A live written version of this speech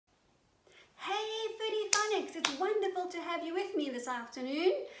to have you with me this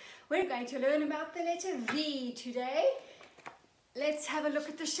afternoon. We're going to learn about the letter V today. Let's have a look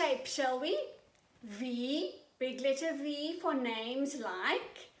at the shape, shall we? V, big letter V for names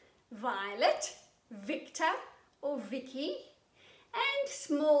like Violet, Victor or Vicky, and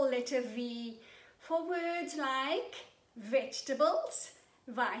small letter V for words like vegetables,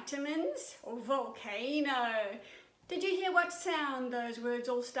 vitamins or volcano. Did you hear what sound those words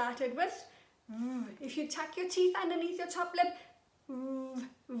all started with? If you tuck your teeth underneath your top lip,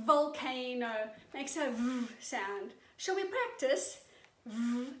 volcano makes a V sound. Shall we practice?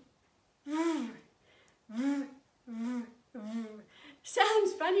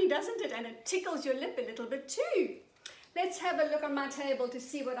 Sounds funny, doesn't it? And it tickles your lip a little bit too. Let's have a look on my table to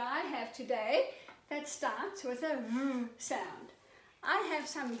see what I have today that starts with a V sound. I have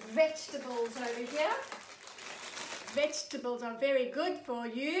some vegetables over here. Vegetables are very good for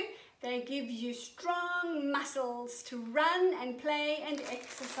you. They give you strong muscles to run and play and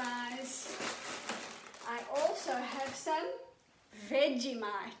exercise. I also have some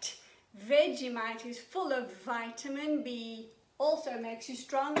Vegemite. Vegemite is full of vitamin B, also makes you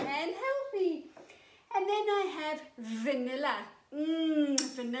strong and healthy. And then I have vanilla.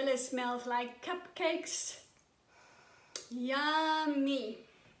 Vanilla smells like cupcakes. Yummy.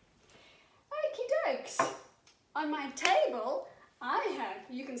 Okie dokes. On my table, I have,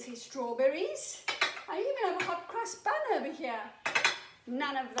 you can see strawberries. I even have a hot crust bun over here.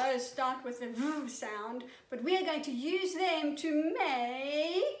 None of those start with the V sound, but we're going to use them to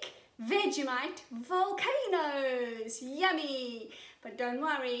make Vegemite volcanoes. Yummy! But don't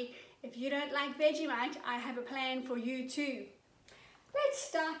worry, if you don't like Vegemite, I have a plan for you too. Let's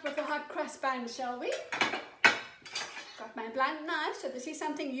start with the hot crust bun, shall we? Got my blunt knife, so this is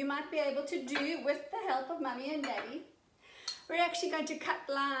something you might be able to do with the help of Mummy and Daddy. We're actually going to cut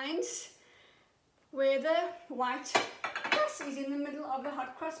lines where the white crust is in the middle of the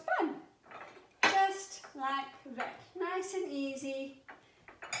hot crust bun. Just like that. Nice and easy.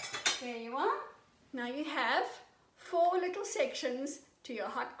 There you are. Now you have 4 little sections to your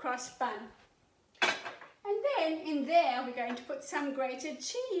hot crust bun. And then in there we're going to put some grated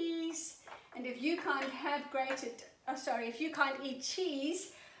cheese. And if you can't have if you can't eat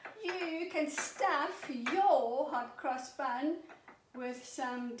cheese, you can stuff your hot crust bun with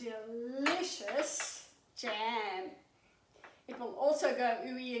some delicious jam. It will also go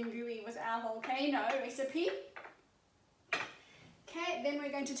ooey and gooey with our volcano recipe. Okay, then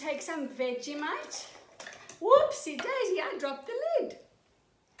we're going to take some Vegemite. Whoopsie daisy, I dropped the lid.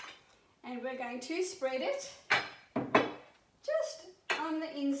 And we're going to spread it just on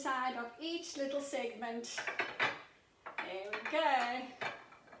the inside of each little segment. There we go.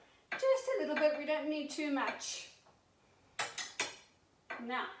 Just a little bit, we don't need too much.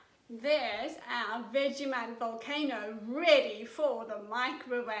 Now, there's our Vegemite volcano ready for the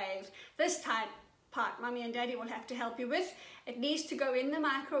microwave. This part Mummy and Daddy will have to help you with. It needs to go in the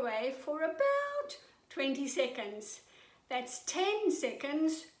microwave for about 20 seconds. That's 10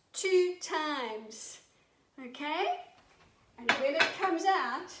 seconds 2 times. Okay? And when it comes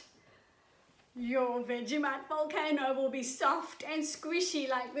out, your Vegemite volcano will be soft and squishy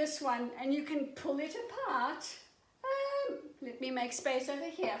like this one, and you can pull it apart. Let me make space over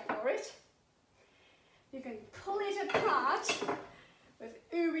here for it. You can pull it apart with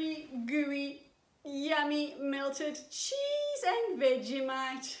ooey gooey yummy melted cheese and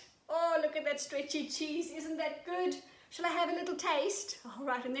Vegemite. Oh, look at that stretchy cheese. Isn't that good? Shall I have a little taste? All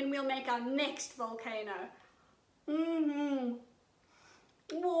right, and then we'll make our next volcano.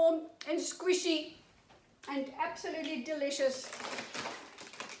 Warm and squishy and absolutely delicious.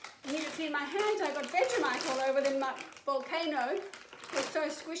 I need to clean my hands. I got Vegemite all over my volcano. It's so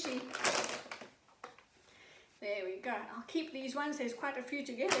squishy. There we go. I'll keep these ones. There's quite a few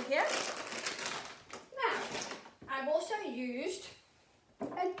together here. Now, I've also used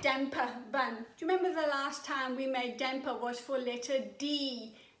a damper bun. Do you remember the last time we made damper was for letter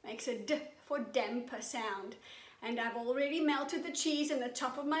D? Makes a D for damper sound. And I've already melted the cheese in the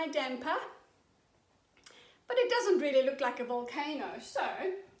top of my damper. But it doesn't really look like a volcano. So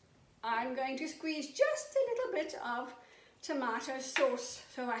I'm going to squeeze just a little bit of tomato sauce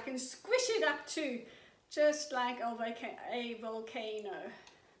so I can squish it up too, just like a volcano.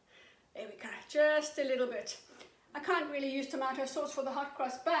 There we go, just a little bit. I can't really use tomato sauce for the hot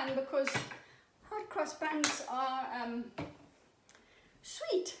crust bun because hot crust buns are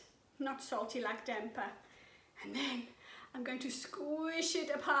sweet, not salty like damper. And then I'm going to squish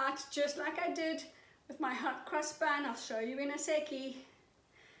it apart just like I did with my hot crust bun. I'll show you in a seckie.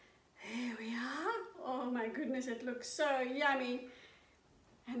 There we are. Oh my goodness, it looks so yummy.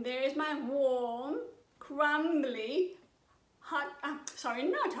 And there's my warm, crumbly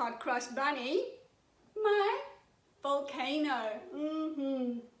not hot cross bunny, my volcano.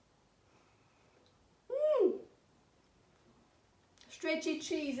 Stretchy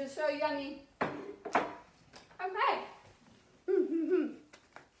cheese is so yummy. Okay.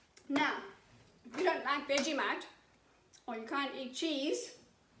 Now, if you don't like Vegemite or you can't eat cheese,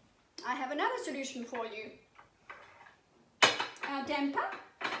 I have another solution for you. Our damper.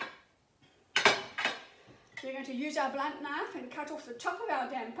 We're going to use our blunt knife and cut off the top of our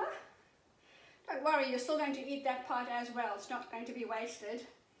damper. Don't worry, you're still going to eat that part as well. It's not going to be wasted.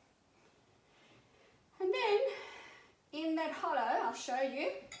 And then, in that hollow, I'll show you.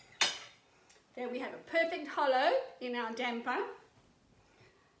 There we have a perfect hollow in our damper.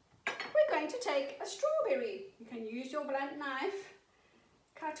 We're going to take a strawberry. You can use your blunt knife,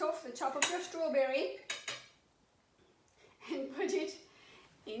 cut off the top of your strawberry and put it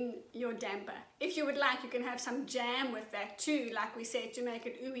in your damper. If you would like, you can have some jam with that too, like we said, to make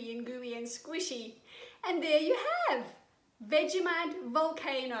it ooey and gooey and squishy. And there you have Vegemite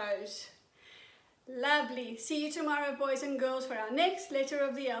volcanoes. Lovely. See you tomorrow, boys and girls, for our next letter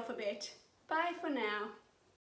of the alphabet. Bye for now.